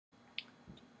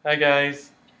Hi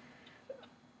guys.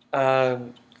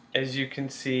 Um, as you can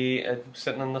see, I'm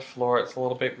sitting on the floor. It's a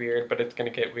little bit weird, but it's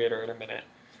gonna get weirder in a minute.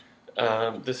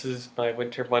 This is my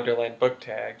Winter Wonderland book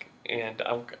tag, and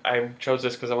I chose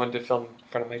this because I wanted to film in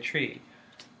front of my tree.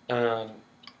 Um,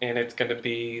 and it's gonna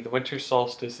be the winter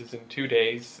solstice is in 2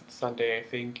 days. It's Sunday, I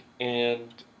think,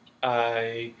 and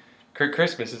I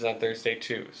Christmas is on Thursday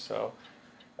too. So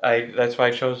that's why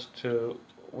I chose to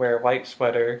wear a white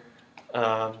sweater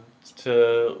um,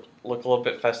 to look a little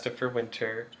bit festive for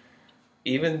winter,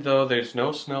 even though there's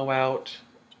no snow out,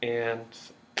 and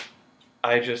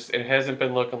it hasn't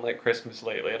been looking like Christmas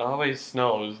lately. It always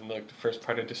snows in like the first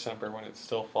part of December when it's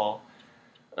still fall.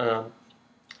 Um,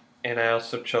 and I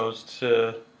also chose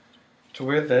to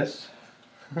wear this.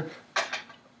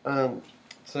 um,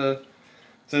 it's a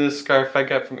it's a scarf I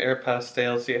got from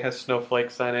Aeropostale. See, it has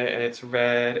snowflakes on it, and it's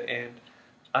red. And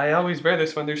I always wear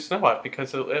this when there's snow out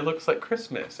because it looks like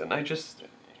Christmas. And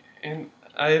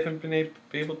I haven't been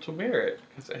able to wear it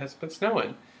because it hasn't been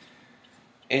snowing.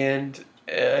 And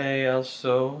I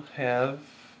also have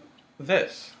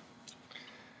this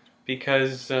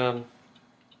because I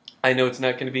know it's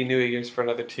not going to be New Year's for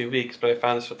another 2 weeks, but I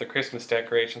found this with the Christmas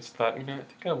decorations. Thought, I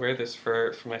think I'll wear this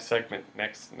for my segment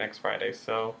next Friday.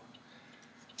 So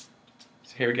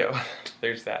here we go.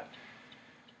 There's that.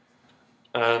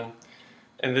 Um,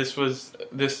 and this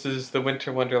is the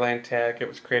Winter Wonderland tag. It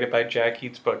was created by Jack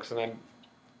Eats Books, and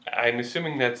I'm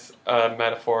assuming that's a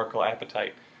metaphorical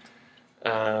appetite.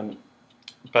 Um,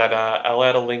 but I'll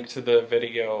add a link to the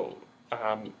video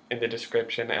in the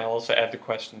description, and I'll also add the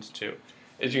questions too.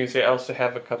 As you can see, I also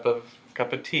have a cup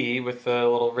of tea with a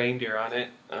little reindeer on it,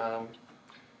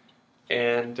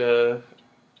 and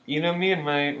you know me and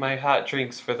my hot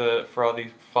drinks for all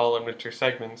these fall and winter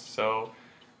segments. So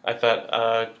I thought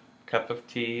a cup of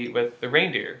tea with the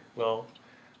reindeer will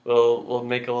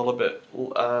make a little bit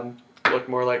look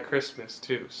more like Christmas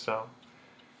too. So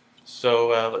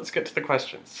let's get to the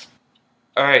questions.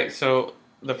 All right, so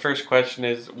the first question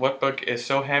is, what book is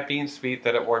so happy and sweet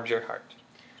that it warms your heart?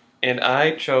 And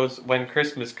I chose When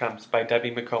Christmas Comes by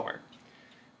Debbie Macomber.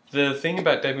 The thing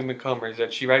about Debbie Macomber is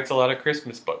that she writes a lot of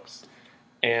Christmas books,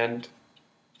 and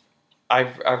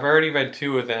I've already read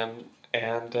two of them,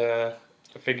 and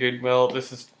I figured, well,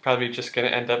 this is probably just going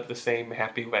to end up the same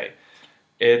happy way.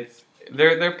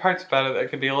 There are parts about it that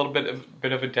could be a little bit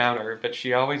of a downer, but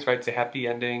she always writes a happy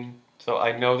ending. So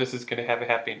I know this is going to have a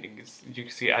happy ending. As you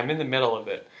can see, I'm in the middle of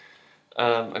it.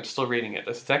 I'm still reading it.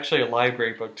 This is actually a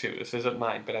library book too. This isn't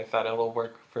mine, but I thought it'll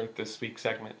work for this week's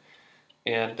segment.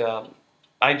 And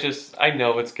I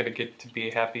know it's going to get to be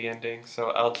a happy ending. So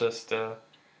I'll just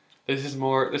this is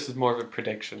more of a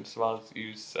prediction. So I'll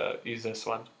use this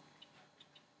one.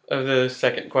 The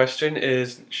second question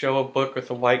is, show a book with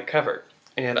a white cover.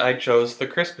 And I chose The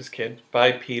Christmas Kid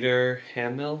by Pete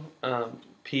Hamill.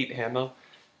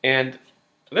 And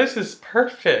this is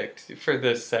perfect for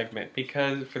this segment,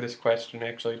 for this question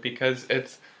actually, because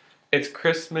it's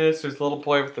Christmas, there's a little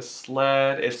boy with a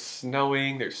sled, it's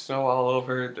snowing, there's snow all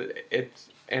over,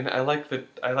 and I like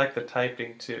the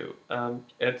typing too. And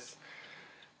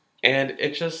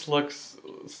it just looks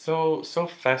so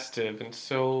festive and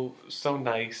so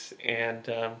nice. And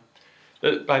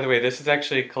by the way, this is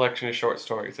actually a collection of short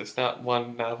stories. It's not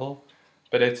one novel,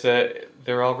 but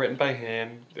they're all written by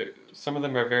him. Some of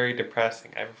them are very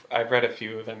depressing. I've read a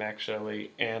few of them actually,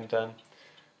 and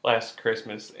last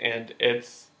Christmas, and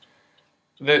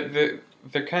they're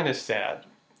kind of sad,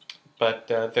 but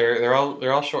they're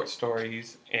all short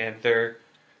stories, and they're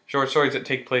short stories that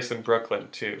take place in Brooklyn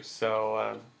too.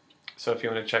 So if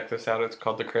you want to check this out, it's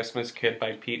called The Christmas Kid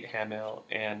by Pete Hamill,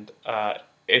 and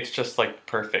it's just like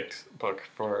perfect book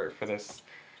for this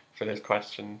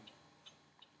question.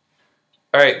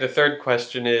 All right, the third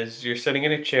question is, you're sitting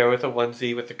in a chair with a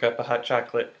onesie with a cup of hot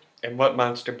chocolate, and what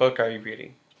monster book are you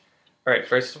reading? All right,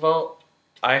 first of all,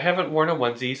 I haven't worn a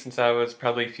onesie since I was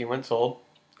probably a few months old.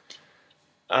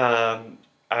 I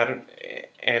don't,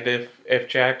 and if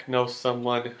Jack knows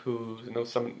someone who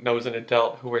knows an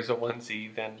adult who wears a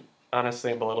onesie, then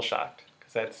honestly I'm a little shocked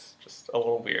because that's just a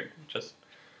little weird.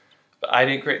 But I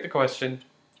didn't create the question.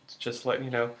 It's just letting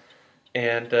you know.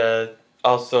 And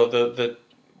also the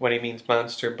when he means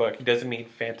monster book, he doesn't mean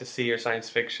fantasy or science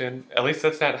fiction. At least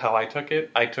that's not how I took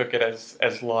it. I took it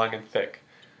as long and thick.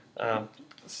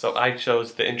 So I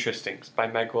chose The Interestings by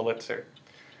Meg Wolitzer.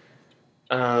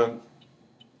 Um,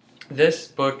 this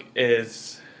book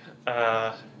is,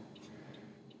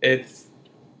 it's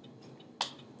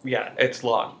it's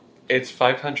long. It's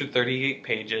 538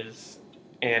 pages,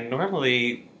 and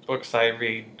normally books I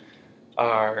read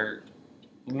are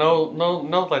no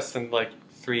less than like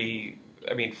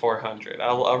I mean 400.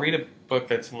 I'll read a book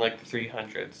that's in like the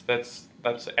 300s.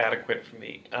 That's adequate for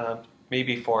me.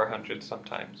 Maybe 400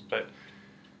 sometimes, but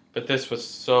this was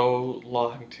so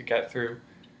long to get through.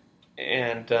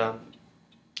 And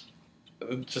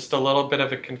just a little bit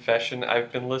of a confession.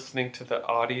 I've been listening to the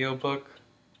audiobook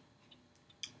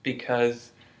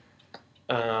because,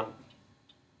 um,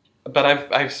 but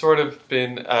I've sort of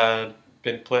been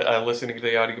listening to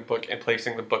the audiobook and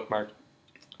placing the bookmark,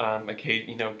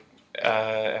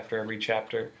 after every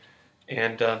chapter.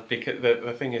 And because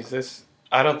the thing is this,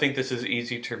 I don't think this is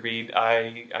easy to read.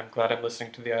 I'm glad I'm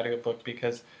listening to the audiobook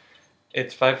because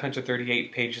it's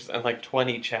 538 pages and like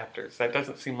 20 chapters. That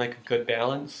doesn't seem like a good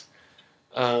balance.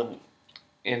 Um,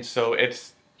 and so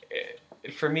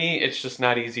for me, it's just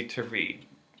not easy to read.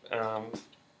 Um,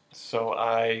 so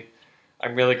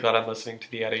I'm really glad I'm listening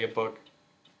to the audiobook,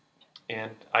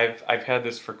 and I've had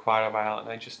this for quite a while, and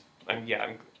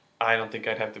I don't think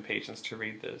I'd have the patience to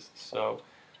read this. So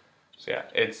yeah,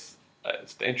 it's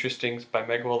The Interesting by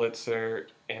Meg Wolitzer,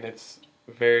 and it's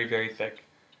very very thick,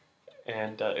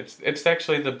 and it's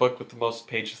actually the book with the most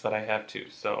pages that I have too.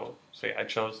 So yeah, I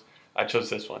chose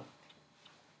this one.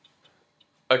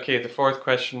 Okay, the fourth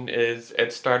question is: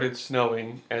 It started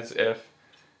snowing as if,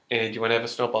 and you want to have a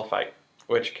snowball fight.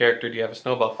 Which character do you have a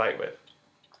snowball fight with?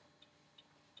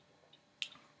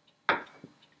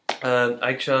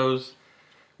 I chose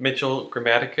Mitchell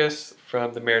Grammaticus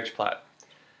from The Marriage Plot.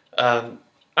 I'm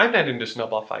not into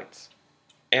snowball fights,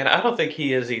 and I don't think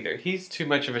he is either. He's too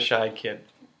much of a shy kid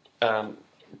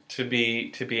to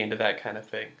be into that kind of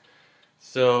thing.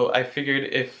 So I figured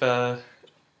if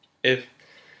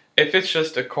it's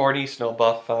just a corny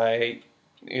snowball fight,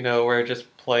 we're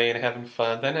just playing, having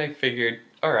fun, then I figured,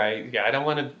 all right, yeah, I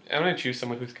want to choose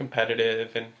someone who's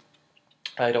competitive, and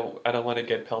I don't want to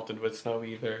get pelted with snow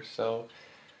either. So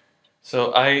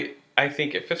I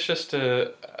think if it's just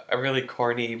a really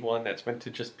corny one that's meant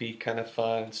to just be kind of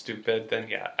fun and stupid, then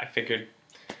yeah, I figured.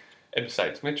 And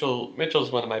besides,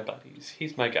 Mitchell's one of my buddies.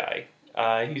 He's my guy.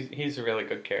 He's a really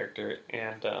good character,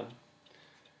 and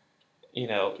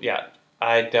yeah,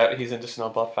 I doubt he's into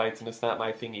snowball fights, and it's not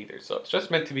my thing either. So it's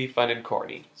just meant to be fun and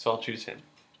corny. So I'll choose him.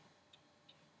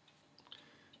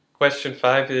 Question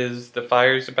 5 is: The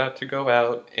fire's about to go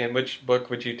out. In which book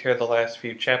would you tear the last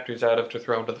few chapters out of to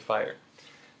throw into the fire?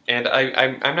 And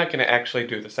I'm not going to actually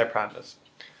do this, I promise.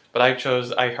 But I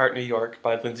chose I Heart New York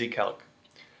by Lindsay Kelk.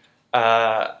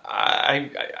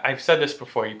 I've said this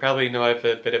before. You probably know I have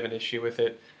a bit of an issue with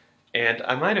it, and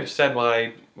I might have said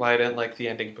why I didn't like the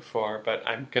ending before, but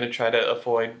I'm gonna try to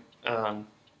avoid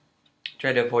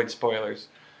spoilers.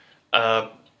 Uh,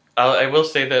 I will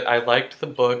say that I liked the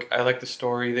book. I liked the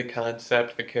story, the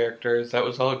concept, the characters. That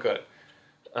was all good.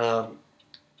 Um,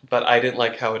 but I didn't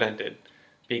like how it ended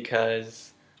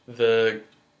because the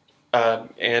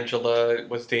Angela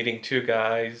was dating two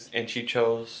guys, and she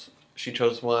chose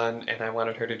one, and I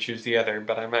wanted her to choose the other.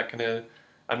 But I'm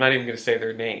not even gonna say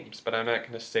their names. But I'm not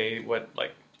gonna say what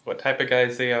type of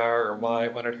guys they are or why I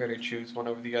wanted her to choose one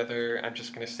over the other. I'm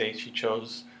just gonna say she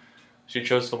chose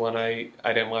the one I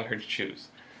didn't want her to choose,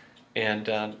 and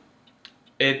I'm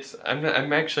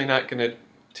actually not gonna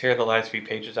tear the last few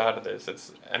pages out of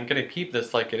this. I'm gonna keep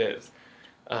this like it is.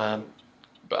 Um,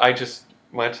 but I just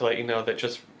wanted to let you know that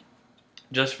just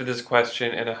for this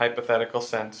question in a hypothetical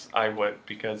sense, I would,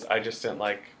 because I just didn't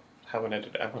like how it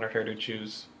ended. I wanted her to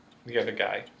choose the other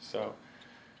guy.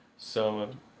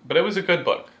 But it was a good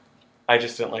book. I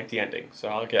just didn't like the ending, so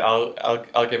I'll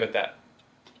give it that.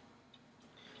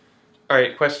 All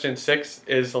right, question 6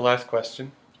 is the last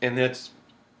question, and it's: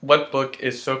 What book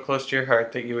is so close to your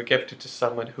heart that you would gift it to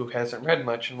someone who hasn't read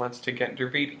much and wants to get into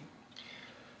reading?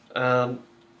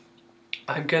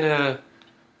 I'm gonna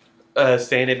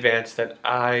say in advance that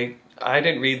I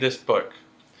didn't read this book.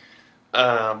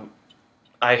 Um,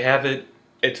 I have it.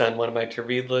 It's on one of my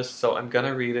to-read lists, so I'm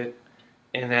gonna read it,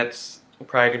 and that's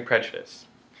Pride and Prejudice.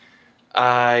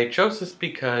 I chose this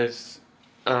because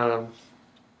I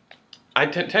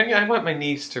want my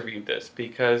niece to read this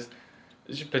because,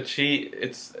 but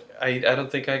I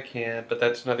don't think I can, but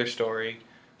that's another story.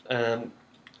 Um,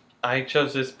 I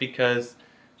chose this because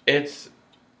it's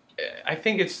I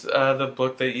think it's the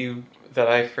book that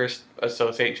I first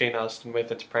associate Jane Austen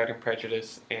with. It's Pride and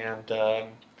Prejudice, and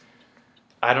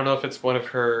I don't know if it's one of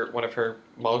her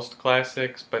most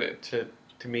classics, but to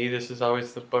me this is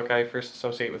always the book I first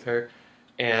associate with her,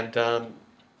 and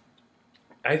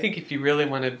I think if you really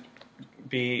want to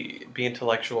be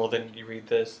intellectual, then you read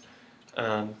this.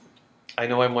 Um, I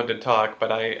know I'm one to talk,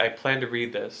 but I plan to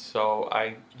read this, so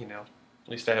at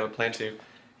least I have a plan to.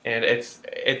 and it's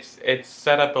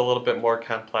set up a little bit more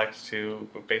complex too,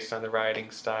 based on the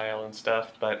writing style and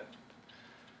stuff. But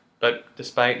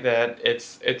despite that,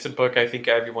 it's a book I think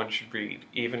everyone should read,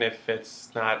 even if it's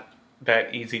not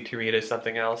that easy to read as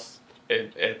something else.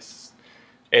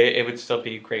 It would still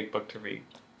be a great book to read.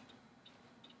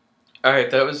 All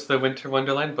right, that was the Winter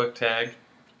Wonderland book tag.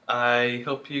 I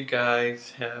hope you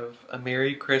guys have a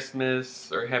Merry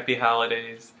Christmas or Happy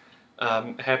Holidays,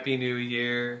 Happy New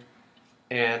Year,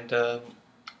 and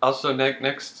also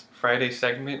next Friday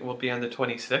segment will be on the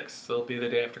 26th. So it'll be the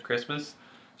day after Christmas.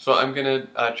 So I'm gonna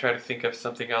try to think of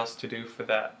something else to do for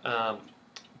that.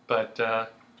 But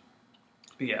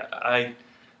yeah, I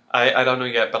don't know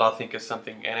yet, but I'll think of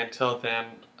something. And until then,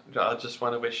 I'll just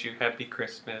want to wish you Happy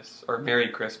Christmas or Merry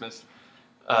Christmas.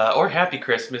 Or Happy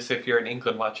Christmas if you're in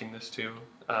England watching this too,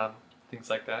 things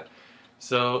like that.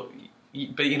 So,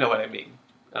 but you know what I mean.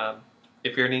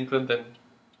 If you're in England,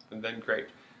 then great.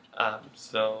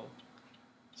 So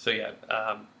yeah.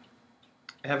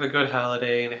 Have a good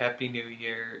holiday and a Happy New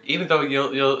Year. Even though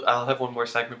I'll have one more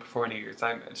segment before New Year's.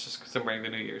 It's just because I'm wearing the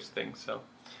New Year's thing. So,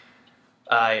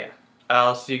 yeah.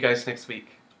 I'll see you guys next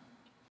week.